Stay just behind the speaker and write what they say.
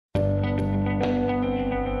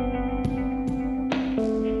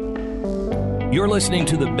You're listening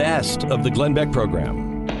to the best of the Glenn Beck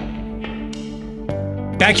program.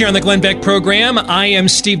 Back here on the Glenn Beck program, I am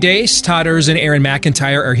Steve Deace. Todd and Aaron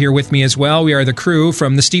McIntyre are here with me as well. We are the crew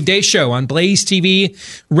from the Steve Deace Show on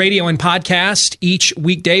BlazeTV, radio and podcast each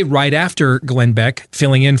weekday right after Glenn Beck,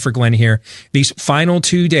 filling in for Glenn here these final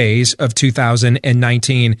 2 days of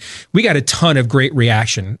 2019. We got a ton of great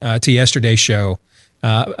reaction to yesterday's show.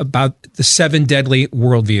 About the 7 deadly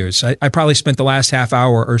worldviews. I probably spent the last half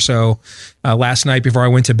hour or so last night before I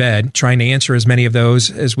went to bed trying to answer as many of those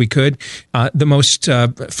as we could. The most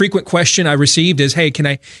frequent question I received is, hey, can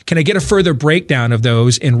I get a further breakdown of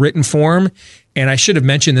those in written form? And I should have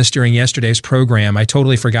mentioned this during yesterday's program. I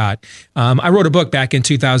totally forgot. I wrote a book back in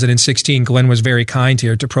 2016. Glenn was very kind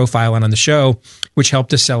here to profile it on the show, which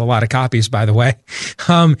helped us sell a lot of copies, by the way.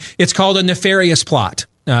 It's called A Nefarious Plot.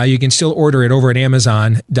 You can still order it over at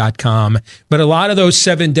Amazon.com. But a lot of those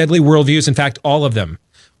 7 deadly worldviews, in fact, all of them,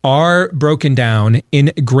 are broken down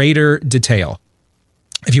in greater detail.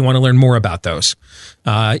 If you want to learn more about those,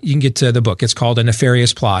 you can get to the book. It's called A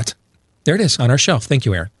Nefarious Plot. There it is on our shelf. Thank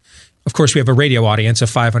you, Aaron. Of course, we have a radio audience of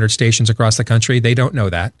 500 stations across the country. They don't know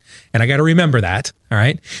that. And I got to remember that, all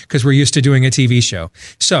right, because we're used to doing a TV show.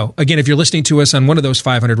 So, again, if you're listening to us on one of those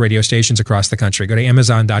 500 radio stations across the country, go to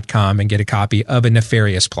Amazon.com and get a copy of A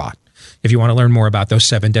Nefarious Plot if you want to learn more about those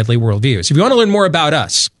 7 deadly worldviews. If you want to learn more about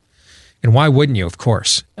us, and why wouldn't you, of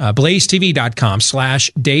course,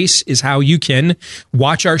 BlazeTV.com/Deace is how you can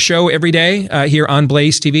watch our show every day here on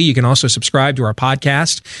Blaze TV. You can also subscribe to our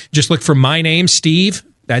podcast. Just look for my name, Steve.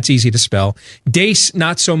 That's easy to spell. Deace,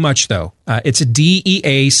 not so much, though. It's a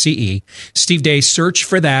D-E-A-C-E. Steve Deace. Search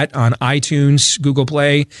for that on iTunes, Google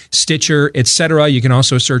Play, Stitcher, etc. You can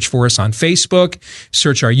also search for us on Facebook.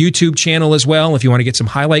 Search our YouTube channel as well. If you want to get some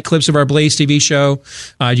highlight clips of our Blaze TV show,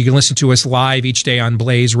 you can listen to us live each day on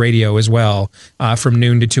Blaze Radio as well, from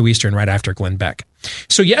noon to 2 Eastern, right after Glenn Beck.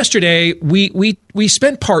 So yesterday, we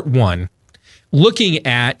spent part 1 looking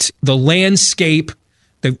at the landscape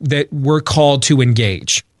that we're called to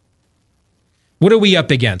engage. What are we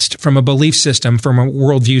up against from a belief system, from a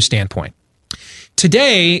worldview standpoint?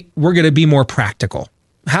 Today, we're going to be more practical.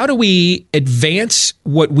 How do we advance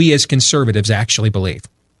what we as conservatives actually believe?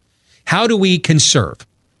 How do we conserve?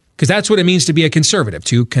 Because that's what it means to be a conservative,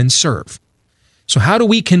 to conserve. So how do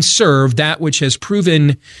we conserve that which has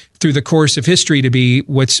proven through the course of history to be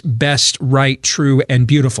what's best, right, true, and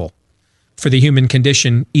beautiful for the human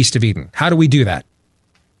condition east of Eden? How do we do that?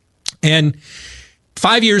 And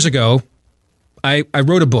 5 years ago, I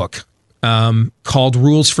wrote a book called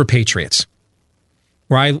Rules for Patriots,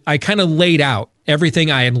 where I kind of laid out everything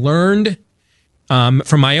I had learned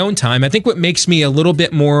from my own time. I think what makes me a little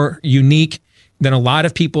bit more unique than a lot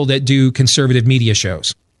of people that do conservative media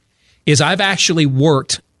shows is I've actually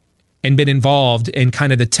worked and been involved in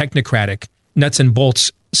kind of the technocratic nuts and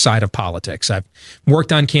bolts side of politics. I've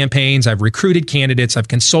worked on campaigns. I've recruited candidates. I've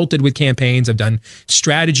consulted with campaigns. I've done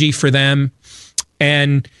strategy for them.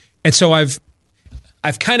 And so I've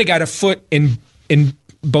kind of got a foot in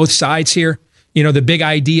both sides here. You know, the big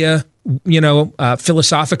idea,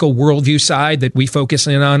 philosophical worldview side that we focus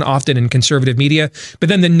in on often in conservative media, but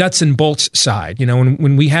then the nuts and bolts side,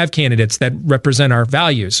 when we have candidates that represent our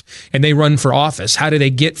values and they run for office, how do they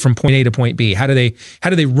get from point A to point B? How do they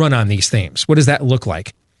run on these themes? What does that look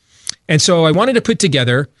like? And so I wanted to put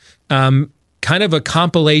together kind of a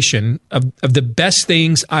compilation of the best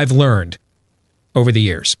things I've learned over the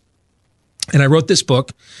years. And I wrote this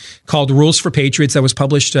book called Rules for Patriots that was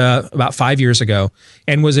published about 5 years ago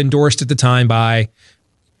and was endorsed at the time by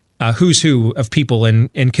who's who of people in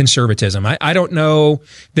conservatism. I don't know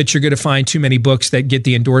that you're going to find too many books that get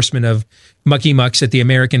the endorsement of Mucky Mucks at the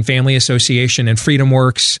American Family Association and Freedom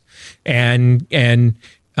Works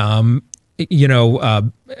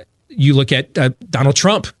you look at Donald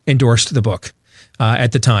Trump endorsed the book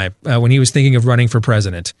at the time when he was thinking of running for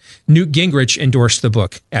president. Newt Gingrich endorsed the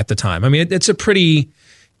book at the time. I mean, it's a pretty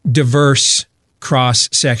diverse cross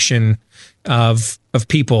section of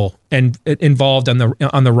people and involved on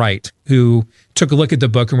the right who took a look at the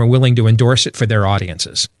book and were willing to endorse it for their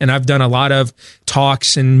audiences. And I've done a lot of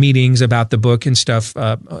talks and meetings about the book and stuff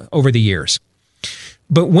over the years.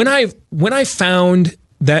 But when I found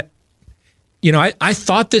that, I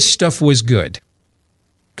thought this stuff was good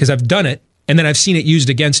because I've done it and then I've seen it used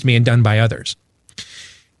against me and done by others.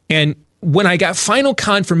 And when I got final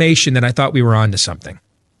confirmation that I thought we were onto something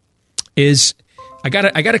is I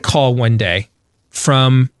got a call one day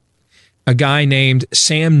from a guy named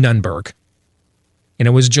Sam Nunberg. And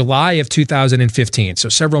it was July of 2015, so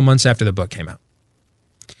several months after the book came out.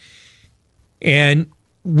 And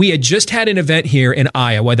we had just had an event here in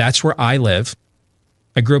Iowa. That's where I live.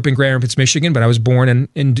 I grew up in Grand Rapids, Michigan, but I was born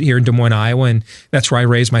here in Des Moines, Iowa, and that's where I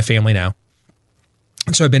raised my family now.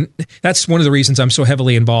 And so that's one of the reasons I'm so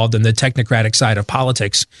heavily involved in the technocratic side of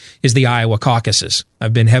politics is the Iowa caucuses.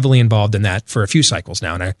 I've been heavily involved in that for a few cycles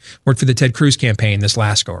now, and I worked for the Ted Cruz campaign this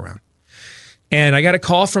last go around. And I got a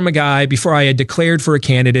call from a guy before I had declared for a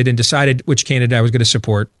candidate and decided which candidate I was going to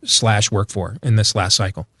support / work for in this last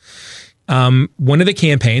cycle. One of the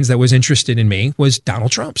campaigns that was interested in me was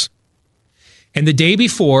Donald Trump's. And the day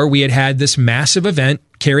before, we had this massive event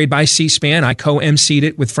carried by C-SPAN. I co-emceed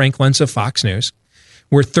it with Frank Luntz of Fox News,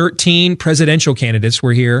 where 13 presidential candidates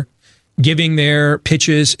were here giving their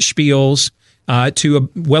pitches, spiels to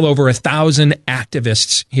well over 1,000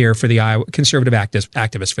 activists here for the Iowa conservative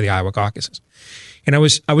activists for the Iowa caucuses. And I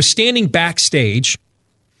was standing backstage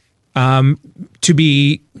to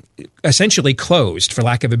be essentially closed, for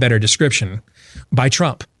lack of a better description, by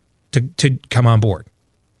Trump to come on board.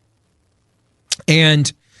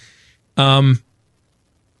 And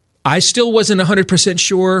I still wasn't 100%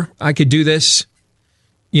 sure I could do this,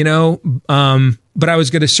 but I was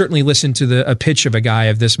going to certainly listen to a pitch of a guy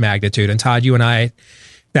of this magnitude. And Todd, you and I,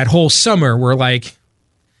 that whole summer, were like,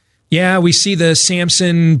 yeah, we see the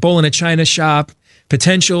Samson bull in a china shop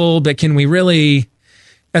potential, but can we really...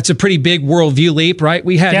 That's a pretty big worldview leap, right?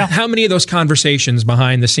 We had how many of those conversations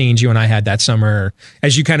behind the scenes you and I had that summer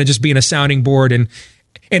as you kind of just being a sounding board and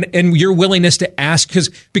your willingness to ask,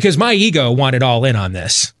 because my ego wanted all in on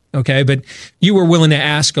this, okay? But you were willing to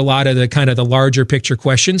ask a lot of the kind of the larger picture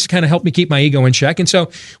questions, kind of helped me keep my ego in check. And so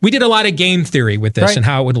we did a lot of game theory with this and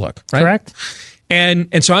how it would look, right? Correct.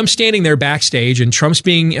 And so I'm standing there backstage and Trump's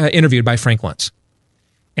being interviewed by Frank Luntz.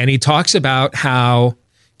 And he talks about how...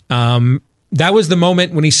 that was the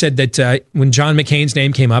moment when he said that when John McCain's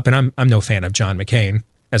name came up, and I'm no fan of John McCain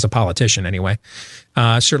as a politician anyway,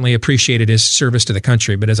 certainly appreciated his service to the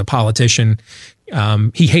country, but as a politician,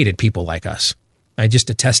 he hated people like us. I just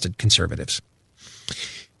detested conservatives.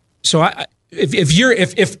 So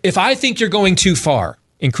if I think you're going too far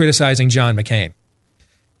in criticizing John McCain,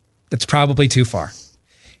 that's probably too far.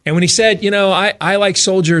 And when he said, I like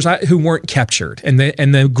soldiers who weren't captured, and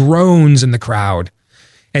the groans in the crowd,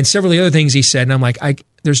 and several of the other things he said, and I'm like,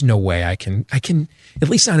 there's no way I can, at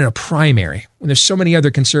least not in a primary, when there's so many other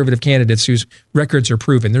conservative candidates whose records are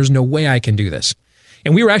proven, there's no way I can do this.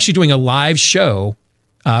 And we were actually doing a live show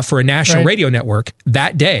for a national radio network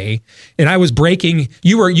that day, and I was breaking.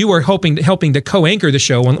 You were helping to co-anchor the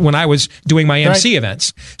show when I was doing my MC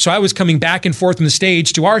events. So I was coming back and forth from the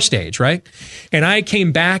stage to our stage, right? And I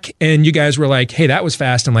came back, and you guys were like, "Hey, that was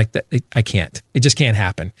fast." I'm like, "I can't. It just can't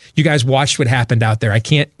happen." You guys watched what happened out there. I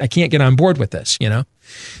can't get on board with this,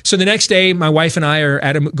 So the next day, my wife and I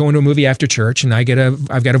are going to a movie after church, and I've got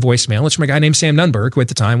a voicemail. It's from a guy named Sam Nunberg, who at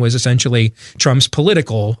the time was essentially Trump's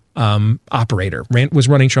political operator, was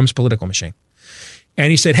running Trump's political machine.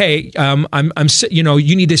 And he said, "Hey,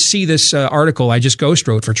 you need to see this article I just ghost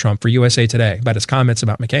wrote for Trump for USA Today about his comments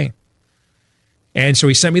about McCain." And so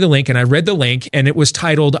he sent me the link, and I read the link, and it was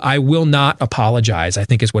titled, "I Will Not Apologize," I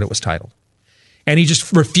think is what it was titled. And he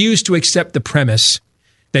just refused to accept the premise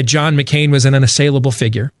that John McCain was an unassailable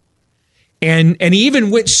figure. And he even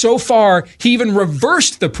went so far, he even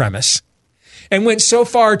reversed the premise and went so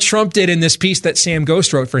far, Trump did in this piece that Sam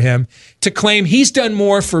Ghost wrote for him, to claim he's done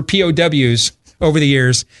more for POWs over the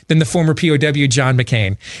years than the former POW John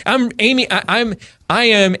McCain.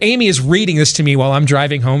 Amy is reading this to me while I'm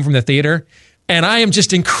driving home from the theater, and I am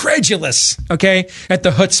just incredulous, okay, at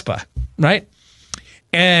the chutzpah, right?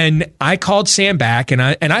 And I called Sam back, and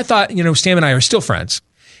I thought, Sam and I are still friends.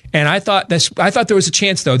 And I thought there was a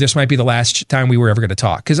chance, though, this might be the last time we were ever going to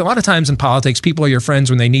talk. Because a lot of times in politics, people are your friends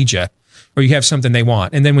when they need you, or you have something they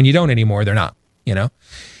want. And then when you don't anymore, they're not,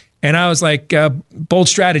 And I was like, bold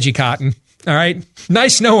strategy, Cotton. All right.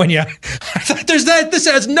 Nice knowing you. I thought this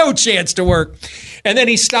has no chance to work. And then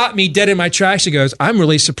he stopped me dead in my tracks. He goes, "I'm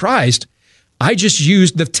really surprised. I just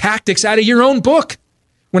used the tactics out of your own book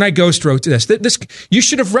when I ghost wrote this. You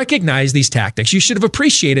should have recognized these tactics. You should have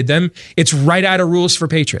appreciated them. It's right out of Rules for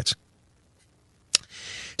Patriots."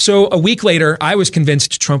 So a week later, I was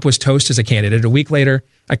convinced Trump was toast as a candidate. A week later,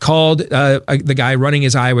 I called the guy running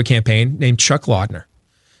his Iowa campaign named Chuck Laudner,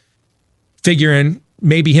 figuring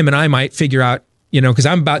maybe him and I might figure out, because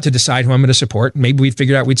I'm about to decide who I'm going to support. Maybe we'd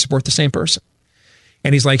figure out we'd support the same person.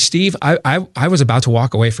 And he's like, "Steve, I was about to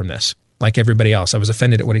walk away from this like everybody else. I was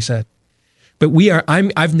offended at what he said. But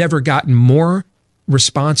I've never gotten more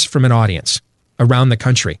response from an audience around the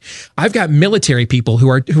country. I've got military people who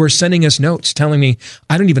are sending us notes telling me,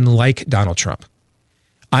 I don't even like Donald Trump.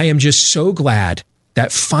 I am just so glad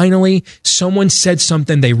that finally someone said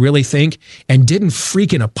something they really think and didn't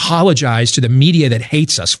freaking apologize to the media that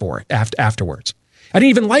hates us for it afterwards. I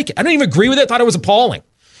didn't even like it. I didn't even agree with it. I thought it was appalling.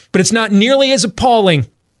 But it's not nearly as appalling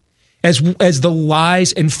as the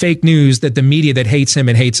lies and fake news that the media that hates him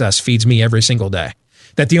and hates us feeds me every single day.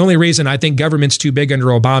 That the only reason I think government's too big under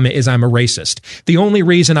Obama is I'm a racist. The only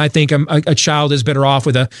reason I think a child is better off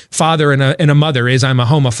with a father and a mother is I'm a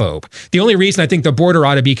homophobe. The only reason I think the border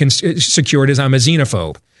ought to be secured is I'm a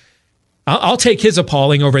xenophobe. I'll take his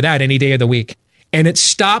appalling over that any day of the week. And it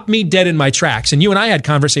stopped me dead in my tracks. And you and I had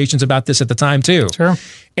conversations about this at the time too. Sure.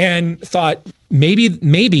 And thought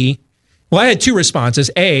maybe, well, I had two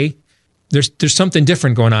responses. A, there's something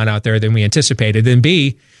different going on out there than we anticipated. And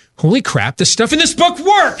B, holy crap, the stuff in this book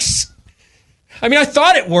works. I mean, I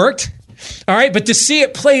thought it worked. All right. But to see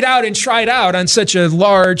it played out and tried out on such a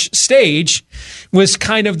large stage was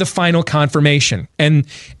kind of the final confirmation. And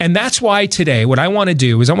that's why today, what I want to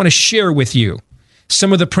do is I want to share with you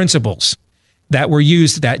some of the principles that were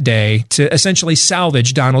used that day to essentially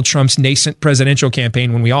salvage Donald Trump's nascent presidential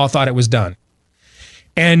campaign when we all thought it was done.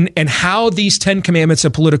 And how these 10 commandments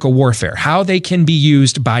of political warfare, how they can be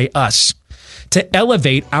used by us to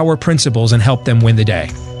elevate our principles and help them win the day.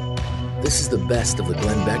 This is the best of the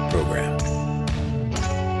Glenn Beck program.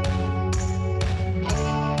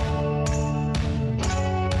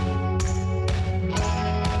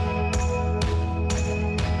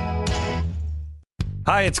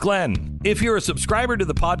 Hi, it's Glenn. If you're a subscriber to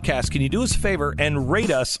the podcast, can you do us a favor and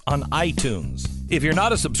rate us on iTunes? If you're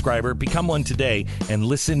not a subscriber, become one today and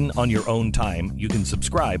listen on your own time. You can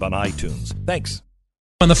subscribe on iTunes. Thanks.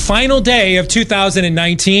 On the final day of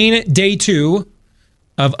 2019, day 2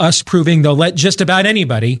 of us proving they'll let just about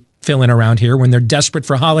anybody fill in around here when they're desperate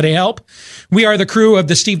for holiday help. We are the crew of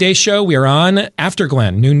the Steve Deace Show. We are on after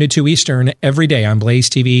Glenn, noon to 2 Eastern every day on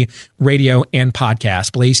Blaze TV, radio, and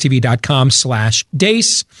podcast.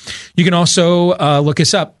 BlazeTV.com/Deace. You can also look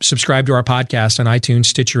us up, subscribe to our podcast on iTunes,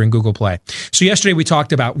 Stitcher, and Google Play. So yesterday we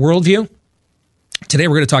talked about worldview. Today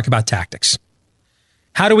we're going to talk about tactics.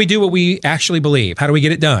 How do we do what we actually believe? How do we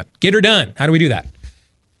get it done? Get her done. How do we do that?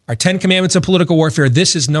 Our 10 commandments of political warfare.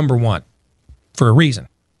 This is number 1 for a reason.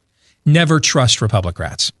 Never trust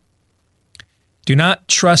Republicrats. Do not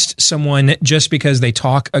trust someone just because they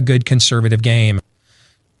talk a good conservative game.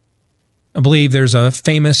 I believe there's a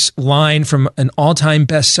famous line from an all-time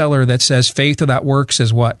bestseller that says, faith without works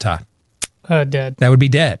is what, Todd? Dead. That would be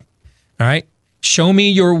dead. All right? Show me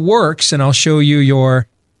your works and I'll show you your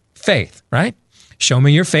faith, right? Show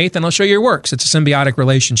me your faith and I'll show you your works. It's a symbiotic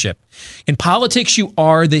relationship. In politics, you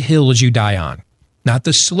are the hills you die on, not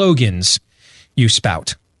the slogans you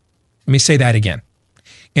spout. Let me say that again.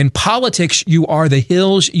 In politics, you are the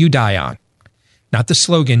hills you die on, not the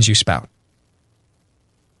slogans you spout.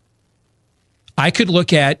 I could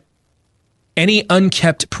look at any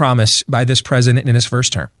unkept promise by this president in his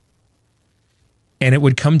first term, and it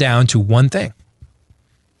would come down to one thing: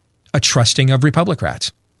 a trusting of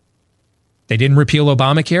Republicrats. They didn't repeal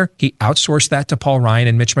Obamacare. He outsourced that to Paul Ryan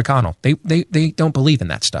and Mitch McConnell. They don't believe in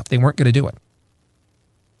that stuff. They weren't going to do it.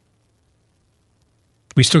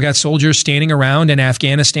 We still got soldiers standing around in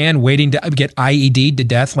Afghanistan waiting to get IED'd to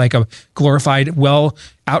death like a glorified,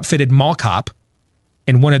 well-outfitted mall cop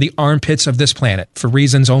in one of the armpits of this planet for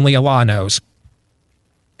reasons only Allah knows.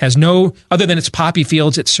 Has no, other than its poppy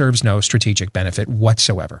fields, it serves no strategic benefit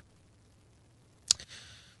whatsoever.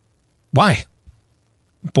 Why?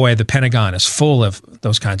 Boy, the Pentagon is full of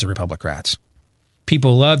those kinds of Republicrats.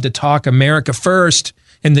 People love to talk America first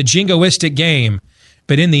in the jingoistic game,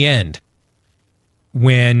 but in the end,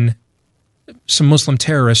 when some Muslim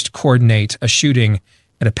terrorists coordinate a shooting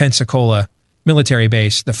at a Pensacola military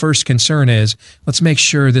base, the first concern is, let's make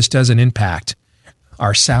sure this doesn't impact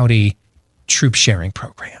our Saudi troop sharing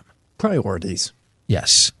program. Priorities.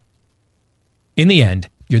 Yes. In the end,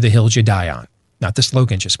 you're the hills you die on, not the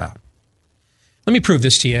slogans you spout. Let me prove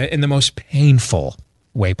this to you in the most painful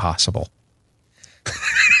way possible.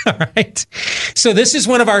 All right. So this is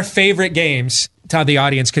one of our favorite games. Todd, the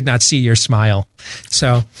audience could not see your smile.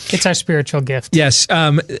 So It's our spiritual gift. yes,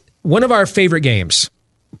 one of our favorite games,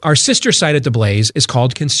 our sister site at The Blaze, is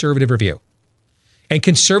called Conservative Review. And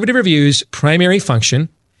Conservative Review's primary function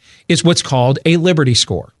is what's called a Liberty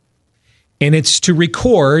Score. And it's to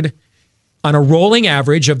record on a rolling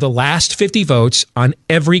average of the last 50 votes on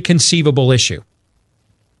every conceivable issue.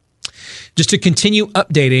 Just to continue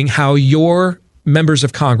updating how your members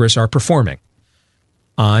of Congress are performing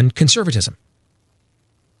on conservatism.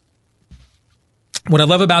 What I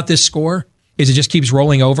love about this score is it just keeps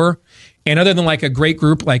rolling over. And other than like a great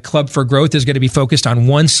group like Club for Growth is going to be focused on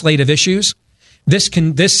one slate of issues, this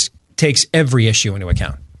takes every issue into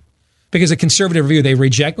account. Because a conservative view, they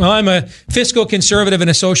reject, well, I'm a fiscal conservative and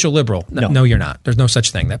a social liberal. No, you're not. There's no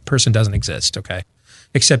such thing. That person doesn't exist, okay?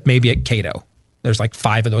 Except maybe at Cato. There's like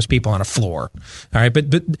 5 of those people on a floor. All right, but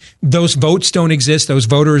those votes don't exist. Those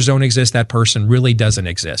voters don't exist. That person really doesn't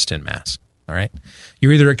exist in mass. All right?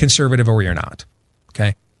 You're either a conservative or you're not,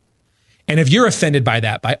 okay? And if you're offended by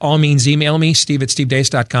that, by all means, email me,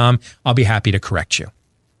 steve@stevedeace.com. I'll be happy to correct you,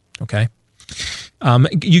 okay?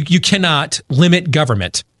 You cannot limit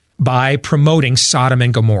government by promoting Sodom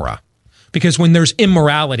and Gomorrah. Because when there's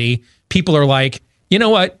immorality, people are like, you know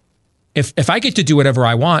what? If I get to do whatever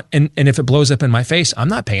I want and if it blows up in my face, I'm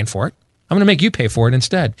not paying for it. I'm going to make you pay for it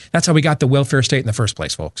instead. That's how we got the welfare state in the first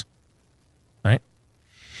place, folks. All right?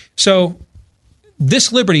 So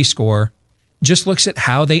this Liberty Score just looks at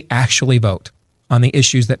how they actually vote on the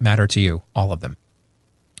issues that matter to you, all of them.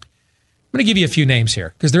 I'm going to give you a few names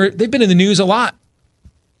here because they've been in the news a lot.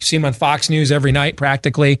 You see them on Fox News every night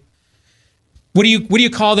practically. What do you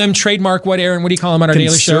call them? Trademark what, Aaron? What do you call them on our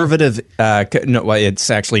daily show? Conservative. No, it's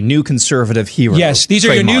actually new conservative heroes. Yes, these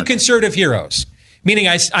are your new conservative heroes. Meaning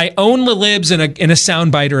I own the libs in a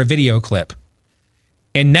soundbite or a video clip.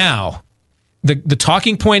 And now the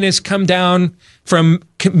talking point has come down from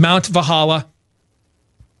Mount Valhalla.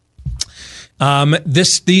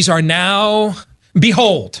 These are now,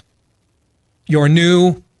 behold, your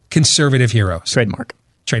new conservative heroes. Trademark.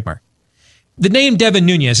 The name Devin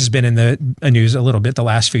Nunes has been in the news a little bit the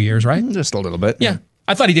last few years, right? Just a little bit. Yeah.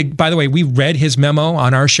 I thought he did. By the way, we read his memo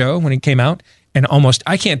on our show when it came out, and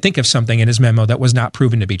I can't think of something in his memo that was not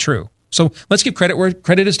proven to be true. So let's give credit where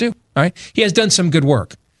credit is due. All right. He has done some good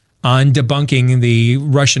work on debunking the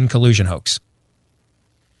Russian collusion hoax.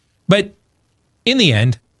 But in the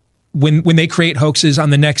end, when they create hoaxes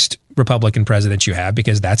on the next Republican president you have,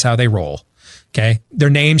 because that's how they roll, okay? Their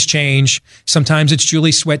names change. Sometimes it's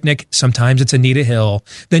Julie Swetnick. Sometimes it's Anita Hill.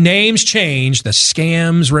 The names change. The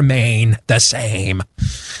scams remain the same,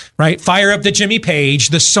 right? Fire up the Jimmy Page.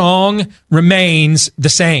 The song remains the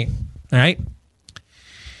same, all right?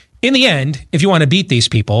 In the end, if you want to beat these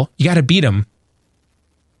people, you got to beat them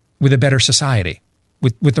with a better society,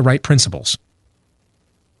 with the right principles.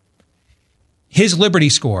 His Liberty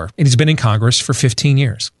Score, and he's been in Congress for 15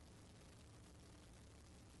 years.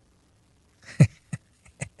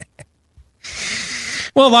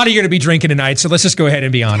 Well, a lot of you are going to be drinking tonight, so let's just go ahead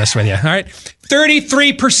and be honest with you. All right.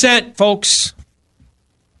 33%, folks.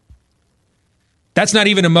 That's not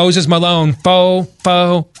even a Moses Malone.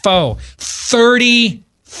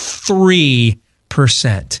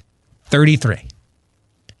 33%. 33.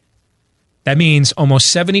 That means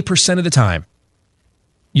almost 70% of the time,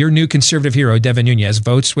 your new conservative hero, Devin Nunes,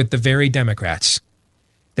 votes with the very Democrats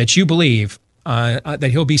that you believe that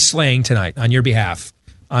he'll be slaying tonight on your behalf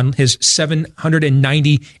on his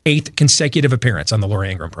 798th consecutive appearance on the Laura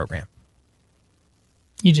Ingraham program.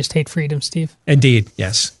 You just hate freedom, Steve. Indeed,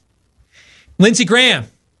 yes. Lindsey Graham.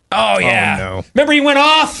 Oh, yeah. Oh, no. Remember he went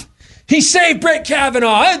off? He saved Brett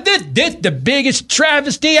Kavanaugh. This the biggest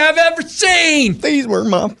travesty I've ever seen. These were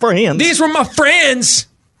my friends.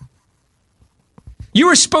 You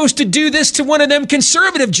were supposed to do this to one of them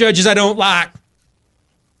conservative judges I don't like.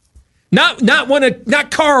 Not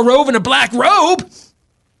Karl Rove in a black robe.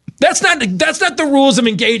 That's not the rules of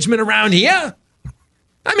engagement around here.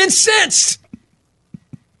 I'm incensed.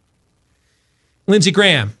 Lindsey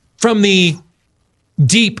Graham from the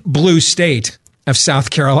deep blue state of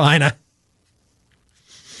South Carolina.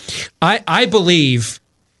 I believe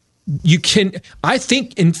you can, I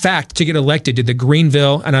think, in fact, to get elected to the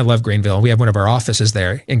Greenville, and I love Greenville. We have one of our offices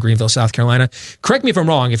there in Greenville, South Carolina. Correct me if I'm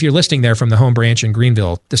wrong, if you're listening there from the home branch in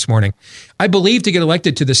Greenville this morning. I believe to get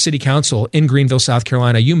elected to the city council in Greenville, South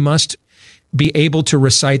Carolina, you must be able to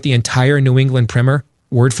recite the entire New England primer,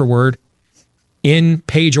 word for word, in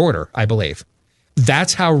page order, I believe.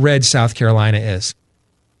 That's how red South Carolina is,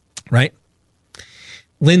 right?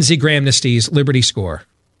 Lindsey Graham Nistee's Liberty Score,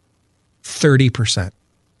 30%.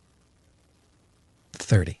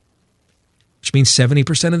 30, which means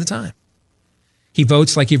 70% of the time. He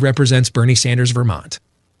votes like he represents Bernie Sanders' Vermont.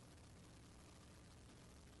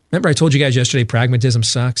 Remember I told you guys yesterday pragmatism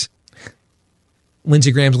sucks?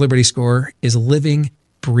 Lindsey Graham's Liberty Score is living,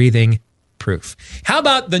 breathing proof. How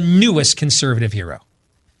about the newest conservative hero?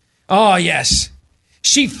 Oh, yes.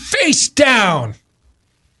 She faced down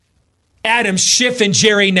Adam Schiff and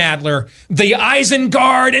Jerry Nadler, the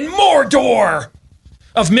Isengard and Mordor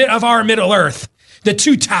of our Middle Earth. The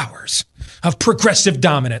two towers of progressive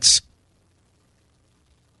dominance.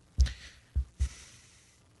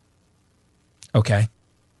 Okay.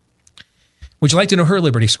 Would you like to know her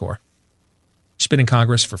Liberty Score? She's been in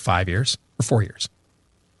Congress for 5 years or 4 years.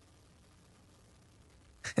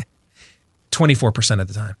 24% of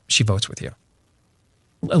the time she votes with you.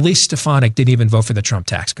 Elise Stefanik didn't even vote for the Trump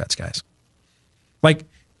tax cuts, guys. Like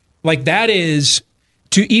that is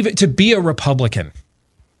to be a Republican.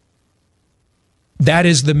 That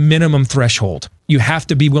is the minimum threshold. You have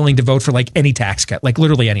to be willing to vote for like any tax cut, like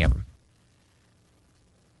literally any of them.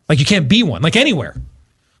 Like you can't be one, like anywhere.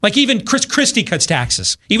 Like even Chris Christie cuts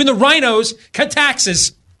taxes. Even the rhinos cut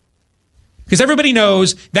taxes. Because everybody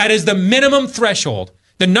knows that is the minimum threshold.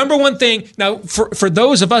 The number one thing, now for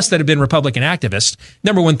those of us that have been Republican activists,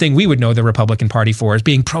 number one thing we would know the Republican Party for is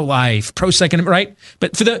being pro-life, pro-second, right?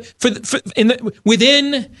 But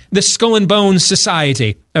within the skull and bones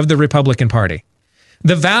society of the Republican Party,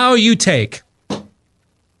 the vow you take,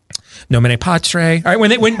 nomine patre. All right,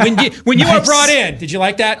 when you are brought in, did you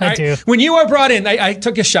like that? I do. When you are brought in, I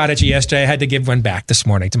took a shot at you yesterday. I had to give one back this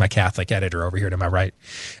morning to my Catholic editor over here to my right.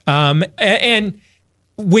 And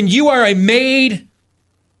when you are a made,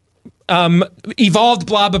 evolved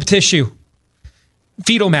blob of tissue,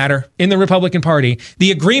 fetal matter in the Republican Party,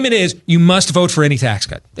 the agreement is you must vote for any tax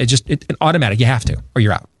cut. It's automatic. You have to, or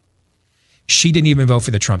you're out. She didn't even vote for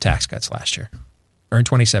the Trump tax cuts last year, or in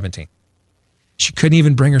 2017. She couldn't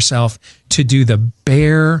even bring herself to do the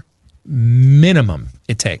bare minimum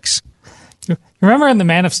it takes. Remember in the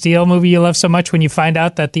Man of Steel movie you love so much when you find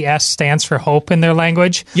out that the S stands for hope in their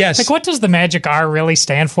language? Yes. Like, what does the magic R really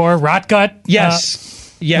stand for? Rot gut?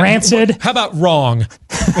 Yes. Yeah. Rancid? How about wrong?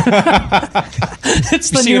 It's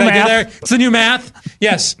the See new what I did math. there? It's the new math.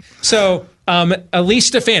 Yes. So Elise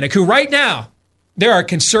Stefanik, who right now, there are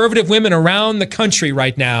conservative women around the country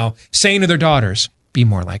right now saying to their daughters, be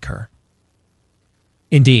more like her.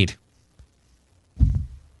 Indeed.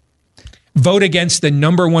 Vote against the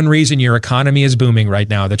number one reason your economy is booming right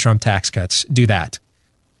now, the Trump tax cuts. Do that.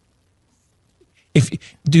 If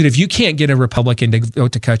you can't get a Republican to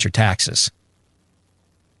vote to cut your taxes,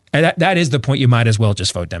 that is the point. You might as well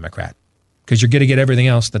just vote Democrat, because you're going to get everything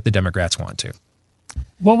else that the Democrats want to.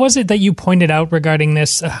 What was it that you pointed out regarding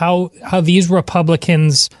this? How these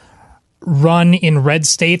Republicans run in red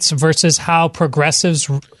states versus how progressives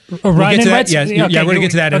run in red states? Yeah, we're going to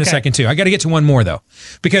get to that in a second too. I got to get to one more though,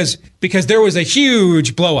 because there was a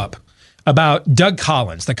huge blow up about Doug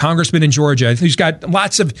Collins, the congressman in Georgia, who's got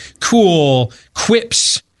lots of cool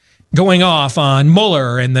quips going off on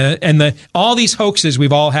Mueller and the all these hoaxes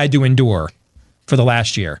we've all had to endure for the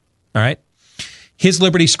last year. All right. His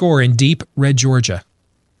Liberty score in deep red Georgia,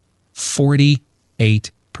 48%.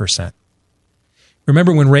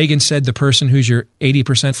 Remember when Reagan said the person who's your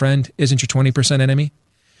 80% friend isn't your 20% enemy?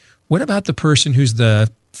 What about the person who's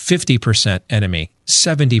the 50% enemy,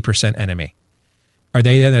 70% enemy? Are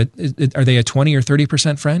they a 20 or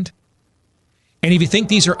 30% friend? And if you think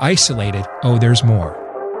these are isolated, there's more.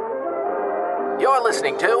 You're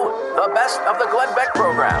listening to the best of the Glenn Beck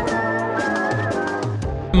program.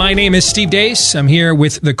 My name is Steve Deace. I'm here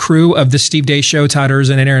with the crew of the Steve Deace Show, Todd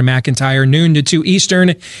and Aaron McIntyre, noon to 2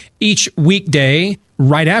 Eastern, each weekday,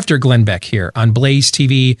 right after Glenn Beck here on Blaze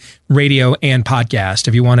TV, radio, and podcast.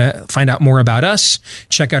 If you want to find out more about us,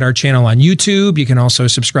 check out our channel on YouTube. You can also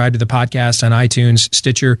subscribe to the podcast on iTunes,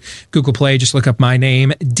 Stitcher, Google Play. Just look up my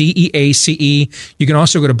name, DEACE. You can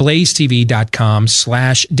also go to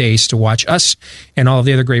blazetv.com/Deace to watch us and all of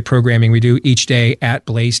the other great programming we do each day at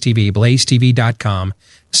Blaze TV,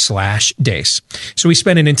 blazetv.com/Deace. So we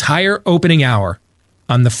spent an entire opening hour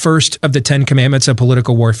on the first of the 10 commandments of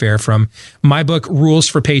political warfare from my book, Rules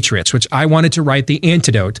for Patriots, which I wanted to write the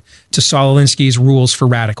antidote to Saul Alinsky's Rules for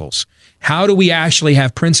Radicals. How do we actually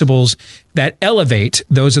have principles that elevate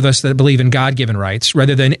those of us that believe in God-given rights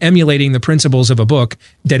rather than emulating the principles of a book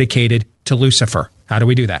dedicated to Lucifer? How do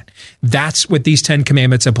we do that? That's what these 10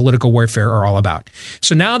 commandments of political warfare are all about.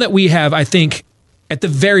 So now that we have, I think, at the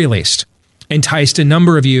very least, enticed a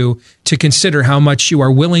number of you to consider how much you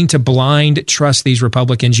are willing to blind trust these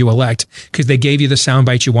Republicans you elect because they gave you the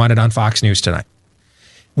soundbite you wanted on Fox News tonight.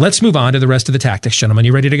 Let's move on to the rest of the tactics, gentlemen.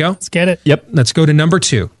 You ready to go? Let's get it. Yep. Let's go to number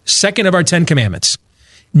 2. Second of our 10 commandments.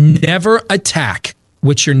 Never attack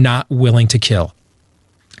what you're not willing to kill.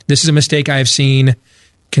 This is a mistake I have seen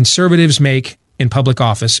conservatives make in public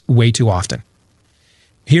office way too often.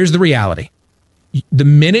 Here's the reality. The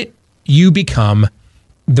minute you become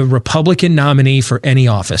the Republican nominee for any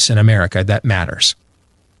office in America that matters,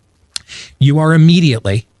 you are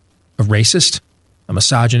immediately a racist, a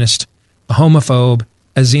misogynist, a homophobe,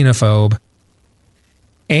 a xenophobe,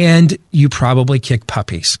 and you probably kick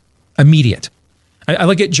puppies. Immediate. I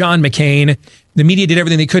look at John McCain. The media did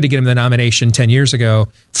everything they could to get him the nomination 10 years ago.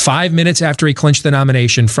 5 minutes after he clinched the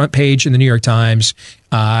nomination, front page in the New York Times,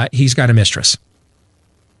 he's got a mistress.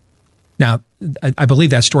 Now, I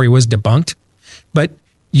believe that story was debunked, but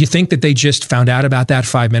You think that they just found out about that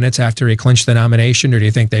 5 minutes after he clinched the nomination, or do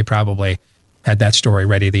you think they probably had that story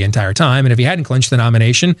ready the entire time? And if he hadn't clinched the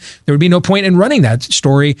nomination, there would be no point in running that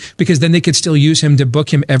story, because then they could still use him to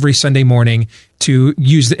book him every Sunday morning to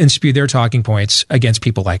use and spew their talking points against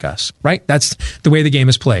people like us, right? That's the way the game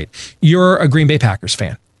is played. You're a Green Bay Packers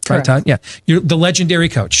fan, right, Todd? Yeah. You're the legendary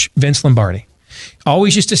coach, Vince Lombardi,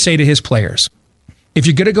 always used to say to his players, if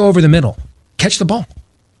you're going to go over the middle, catch the ball.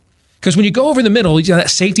 Because when you go over the middle, you know, that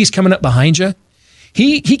safety's coming up behind you.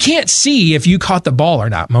 He can't see if you caught the ball or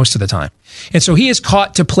not most of the time. And so he is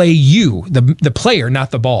caught to play you, the player, not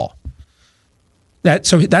the ball.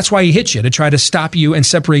 So that's why he hits you, to try to stop you and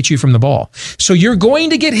separate you from the ball. So you're going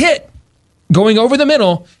to get hit going over the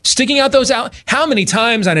middle, sticking out those out. How many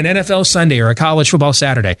times on an NFL Sunday or a college football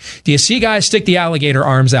Saturday do you see guys stick the alligator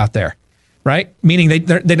arms out there, right? Meaning they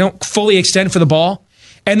don't fully extend for the ball.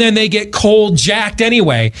 And then they get cold jacked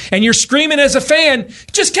anyway. And you're screaming as a fan,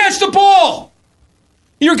 just catch the ball.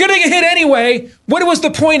 You're going to get hit anyway. What was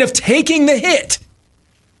the point of taking the hit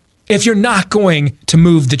if you're not going to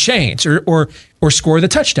move the chains or score the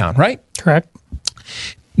touchdown, right? Correct.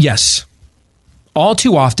 Yes. All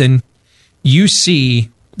too often, you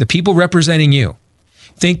see the people representing you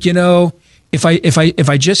think, you know, if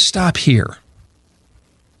I just stop here,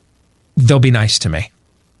 they'll be nice to me.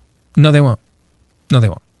 No, they won't. No, they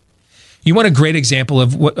won't. You want a great example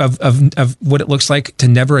of what it looks like to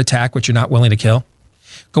never attack what you're not willing to kill?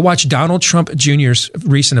 Go watch Donald Trump Jr.'s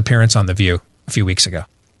recent appearance on The View a few weeks ago.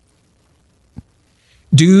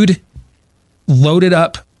 Dude loaded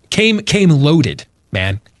up, came loaded,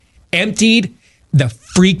 man. Emptied the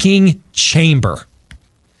freaking chamber.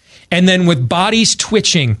 And then with bodies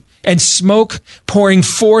twitching and smoke pouring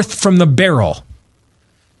forth from the barrel,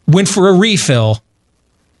 went for a refill,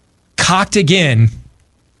 cocked again,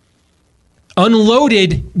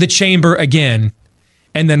 unloaded the chamber again,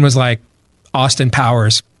 and then was like, Austin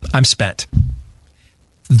Powers, I'm spent.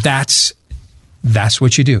 That's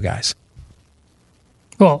what you do, guys.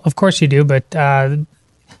 Well, of course you do, but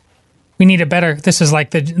we need a better, this is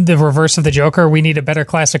like the reverse of the Joker. We need a better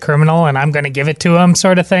class of criminal, and I'm going to give it to him,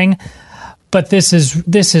 sort of thing. But this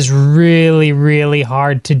is really, really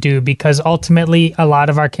hard to do, because ultimately a lot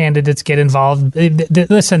of our candidates get involved.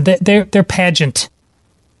 Listen, they're pageant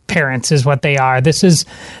parents is what they are. This is,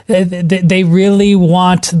 they really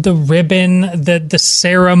want the ribbon, the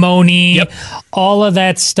ceremony, yep, all of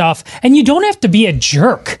that stuff. And you don't have to be a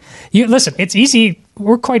jerk. Listen, it's easy.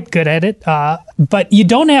 We're quite good at it. But you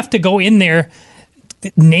don't have to go in there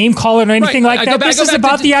name calling or anything like that. This is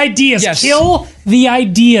about the ideas. Yes. Kill the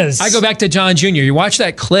ideas. I go back to John Jr. You watch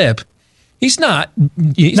that clip. He's not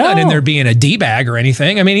in there being a D-bag or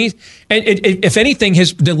anything. I mean, if anything,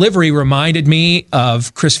 his delivery reminded me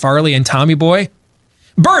of Chris Farley and Tommy Boy.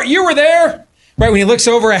 Bert, you were there, right? When he looks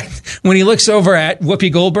over at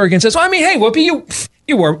Whoopi Goldberg and says, "Well, I mean, hey, Whoopi,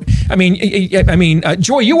 you wore. I mean,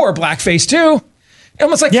 Joy, you wore blackface too."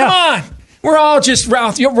 Almost like, come on. We're all just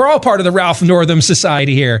Ralph. We're all part of the Ralph Northam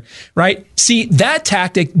Society here, right? See, that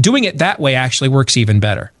tactic, doing it that way, actually works even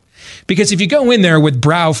better. Because if you go in there with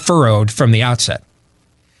brow furrowed from the outset,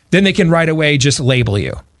 then they can right away just label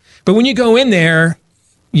you. But when you go in there,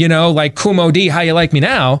 you know, like Kumo D, how you like me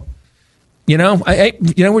now? You know,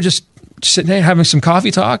 we're just sitting there having some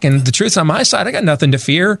coffee talk, and the truth's on my side. I got nothing to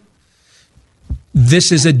fear.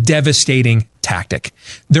 This is a devastating tactic.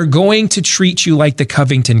 They're going to treat you like the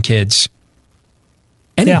Covington kids.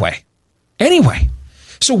 Anyway.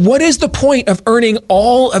 So what is the point of earning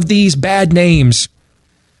all of these bad names?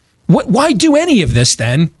 Why do any of this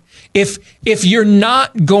then? If you're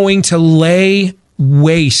not going to lay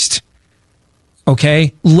waste to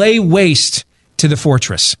the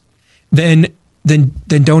fortress, then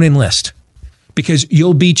don't enlist, because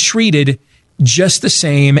you'll be treated just the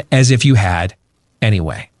same as if you had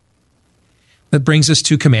anyway. That brings us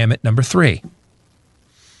to commandment number 3.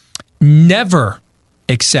 Never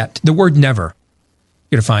accept. The word never,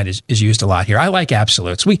 you're going to find is used a lot here. I like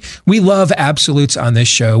absolutes. We love absolutes on this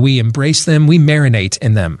show. We embrace them. We marinate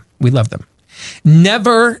in them. We love them.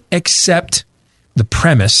 Never accept the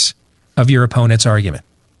premise of your opponent's argument.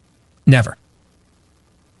 Never.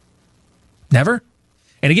 Never.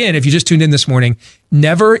 And again, if you just tuned in this morning,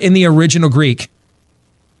 never in the original Greek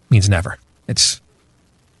means never. It's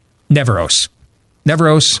neveros.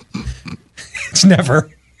 Neveros. It's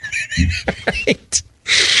never. Right.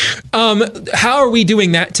 How are we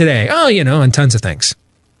doing that today? Oh, on tons of things.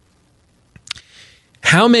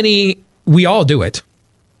 How many? We all do it.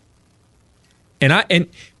 And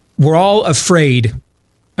we're all afraid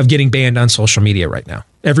of getting banned on social media right now.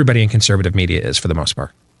 Everybody in conservative media is, for the most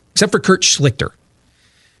part, except for Kurt Schlichter.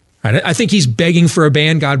 All right? I think he's begging for a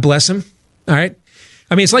ban. God bless him. All right.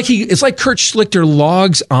 I mean, it's like Kurt Schlichter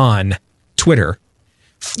logs on Twitter.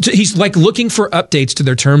 He's like looking for updates to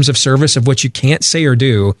their terms of service of what you can't say or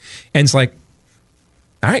do. And it's like,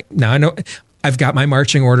 all right, now I know I've got my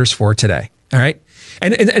marching orders for today. All right.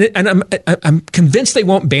 And I'm convinced they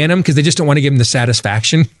won't ban him because they just don't want to give him the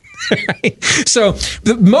satisfaction. Right? So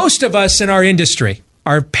most of us in our industry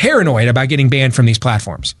are paranoid about getting banned from these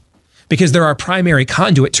platforms because they're our primary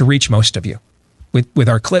conduit to reach most of you with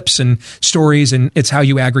our clips and stories, and it's how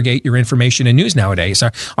you aggregate your information and news nowadays.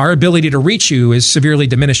 Our ability to reach you is severely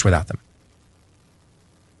diminished without them.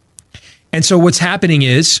 And so what's happening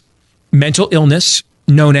is mental illness,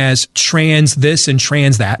 known as trans this and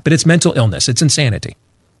trans that, but it's mental illness. It's insanity.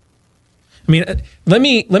 I mean, let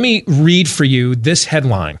me read for you this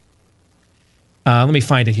headline. Let me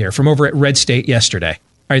find it here from over at Red State yesterday.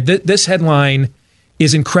 All right, this headline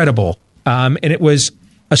is incredible, and it was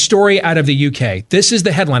a story out of the UK. This is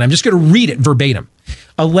the headline. I'm just going to read it verbatim.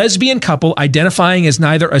 A lesbian couple identifying as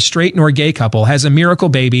neither a straight nor gay couple has a miracle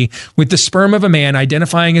baby with the sperm of a man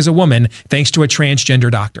identifying as a woman thanks to a transgender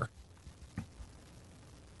doctor.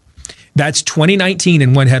 That's 2019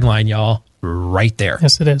 in one headline, y'all, right there.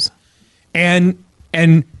 Yes, it is. And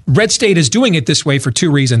Red State is doing it this way for two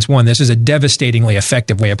reasons. One, this is a devastatingly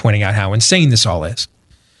effective way of pointing out how insane this all is.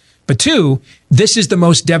 But two, this is the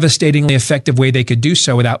most devastatingly effective way they could do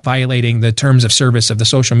so without violating the terms of service of the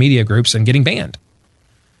social media groups and getting banned.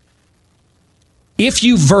 If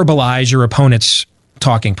you verbalize your opponent's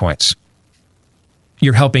talking points,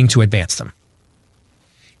 you're helping to advance them.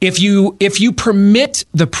 If you permit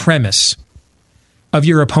the premise of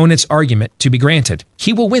your opponent's argument to be granted,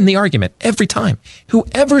 he will win the argument every time.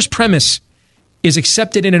 Whoever's premise is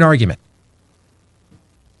accepted in an argument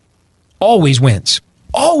always wins.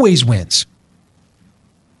 Always wins.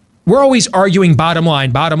 We're always arguing bottom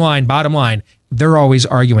line, bottom line, bottom line. They're always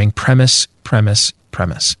arguing premise, premise,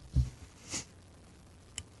 premise.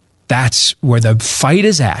 That's where the fight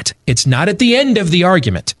is at. It's not at the end of the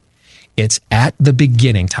argument. It's at the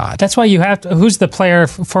beginning, Todd. That's why you have to. Who's the player,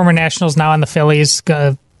 former Nationals, now on the Phillies?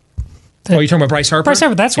 You're talking about Bryce Harper? Bryce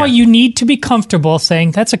Harper. That's why you need to be comfortable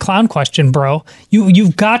saying, that's a clown question, bro.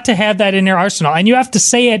 You've got to have that in your arsenal. And you have to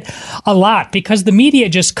say it a lot because the media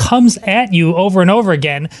just comes at you over and over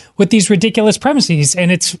again with these ridiculous premises.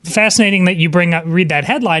 And it's fascinating that you read that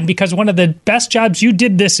headline because one of the best jobs you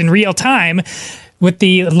did this in real time with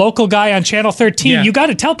the local guy on Channel 13, you got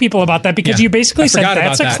to tell people about that because you basically said,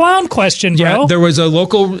 that's a clown question, bro. Yeah, there was a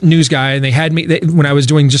local news guy, and they had me when I was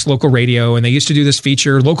doing just local radio, and they used to do this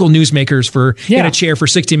feature, local newsmakers in a chair for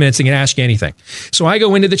 60 minutes and can ask you anything. So I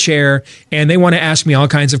go into the chair, and they want to ask me all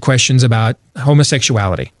kinds of questions about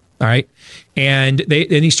homosexuality, all right? And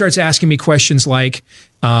he starts asking me questions like,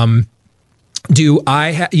 do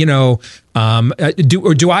I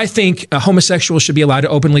think homosexuals should be allowed to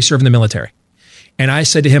openly serve in the military? And I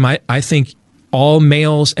said to him, I think all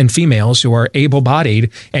males and females who are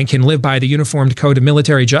able-bodied and can live by the Uniformed Code of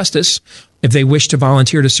Military Justice, if they wish to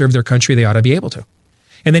volunteer to serve their country, they ought to be able to.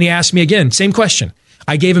 And then he asked me again, same question.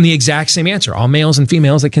 I gave him the exact same answer. All males and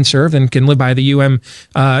females that can serve and can live by the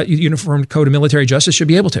Uniformed Code of Military Justice should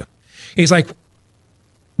be able to. He's like,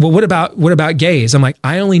 well, what about gays? I'm like,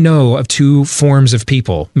 I only know of two forms of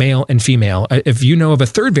people, male and female. If you know of a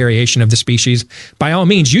third variation of the species, by all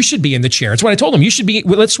means, you should be in the chair. It's what I told him. You should be,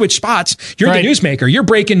 let's switch spots. You're the newsmaker. You're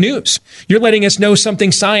breaking news. You're letting us know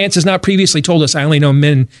something science has not previously told us. I only know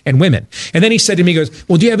men and women. And then he said to me, he goes,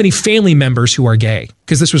 well, do you have any family members who are gay?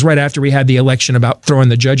 Because this was right after we had the election about throwing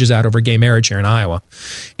the judges out over gay marriage here in Iowa.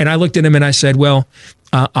 And I looked at him and I said, well,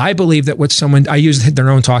 I believe that I used their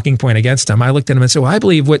own talking point against them. I looked at them and said, well, I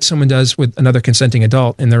believe what someone does with another consenting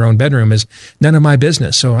adult in their own bedroom is none of my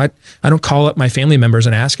business. So I don't call up my family members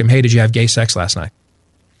and ask them, hey, did you have gay sex last night?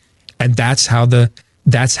 And that's how the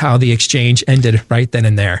exchange ended right then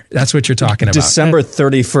and there. That's what you're talking about. December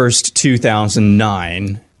 31st,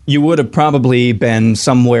 2009. You would have probably been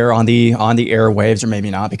somewhere on the airwaves, or maybe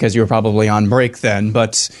not, because you were probably on break then.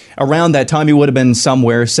 But around that time, you would have been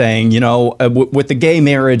somewhere saying, with the gay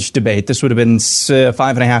marriage debate, this would have been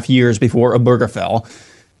 5.5 years before Obergefell.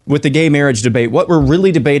 With the gay marriage debate, what we're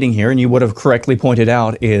really debating here, and you would have correctly pointed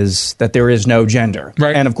out, is that there is no gender.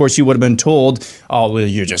 Right. And of course, you would have been told, oh, well,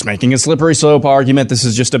 you're just making a slippery slope argument. This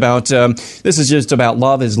is just about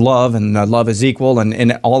love is love and love is equal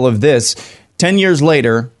and all of this. 10 years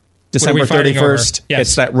later, December 31st,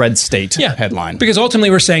 it's that Red State headline. Because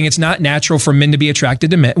ultimately we're saying it's not natural for men to be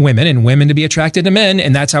attracted to women and women to be attracted to men,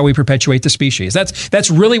 and that's how we perpetuate the species.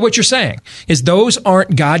 That's really what you're saying, is those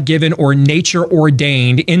aren't God-given or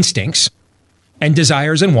nature-ordained instincts and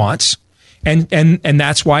desires and wants, And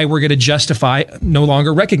that's why we're going to justify no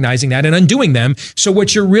longer recognizing that and undoing them. So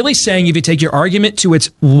what you're really saying, if you take your argument to its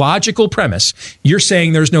logical premise, you're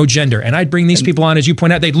saying there's no gender. And I'd bring these people on, as you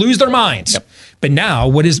point out, they'd lose their minds. Yep. But now,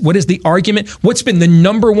 what is the argument? What's been the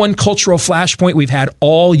number one cultural flashpoint we've had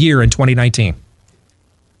all year in 2019?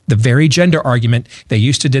 The very gender argument they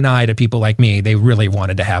used to deny to people like me, they really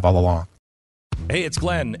wanted to have all along. Hey, it's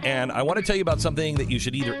Glenn, and I want to tell you about something that you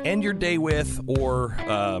should either end your day with or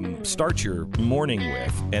start your morning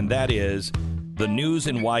with, and that is the news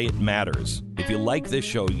and why it matters. If you like this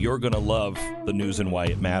show, you're going to love the news and why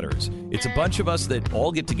it matters. It's a bunch of us that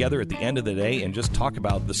all get together at the end of the day and just talk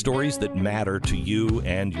about the stories that matter to you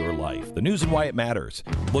and your life. The news and why it matters.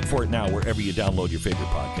 Look for it now wherever you download your favorite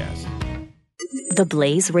podcast. The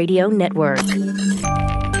Blaze Radio Network.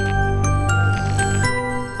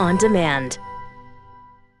 On demand.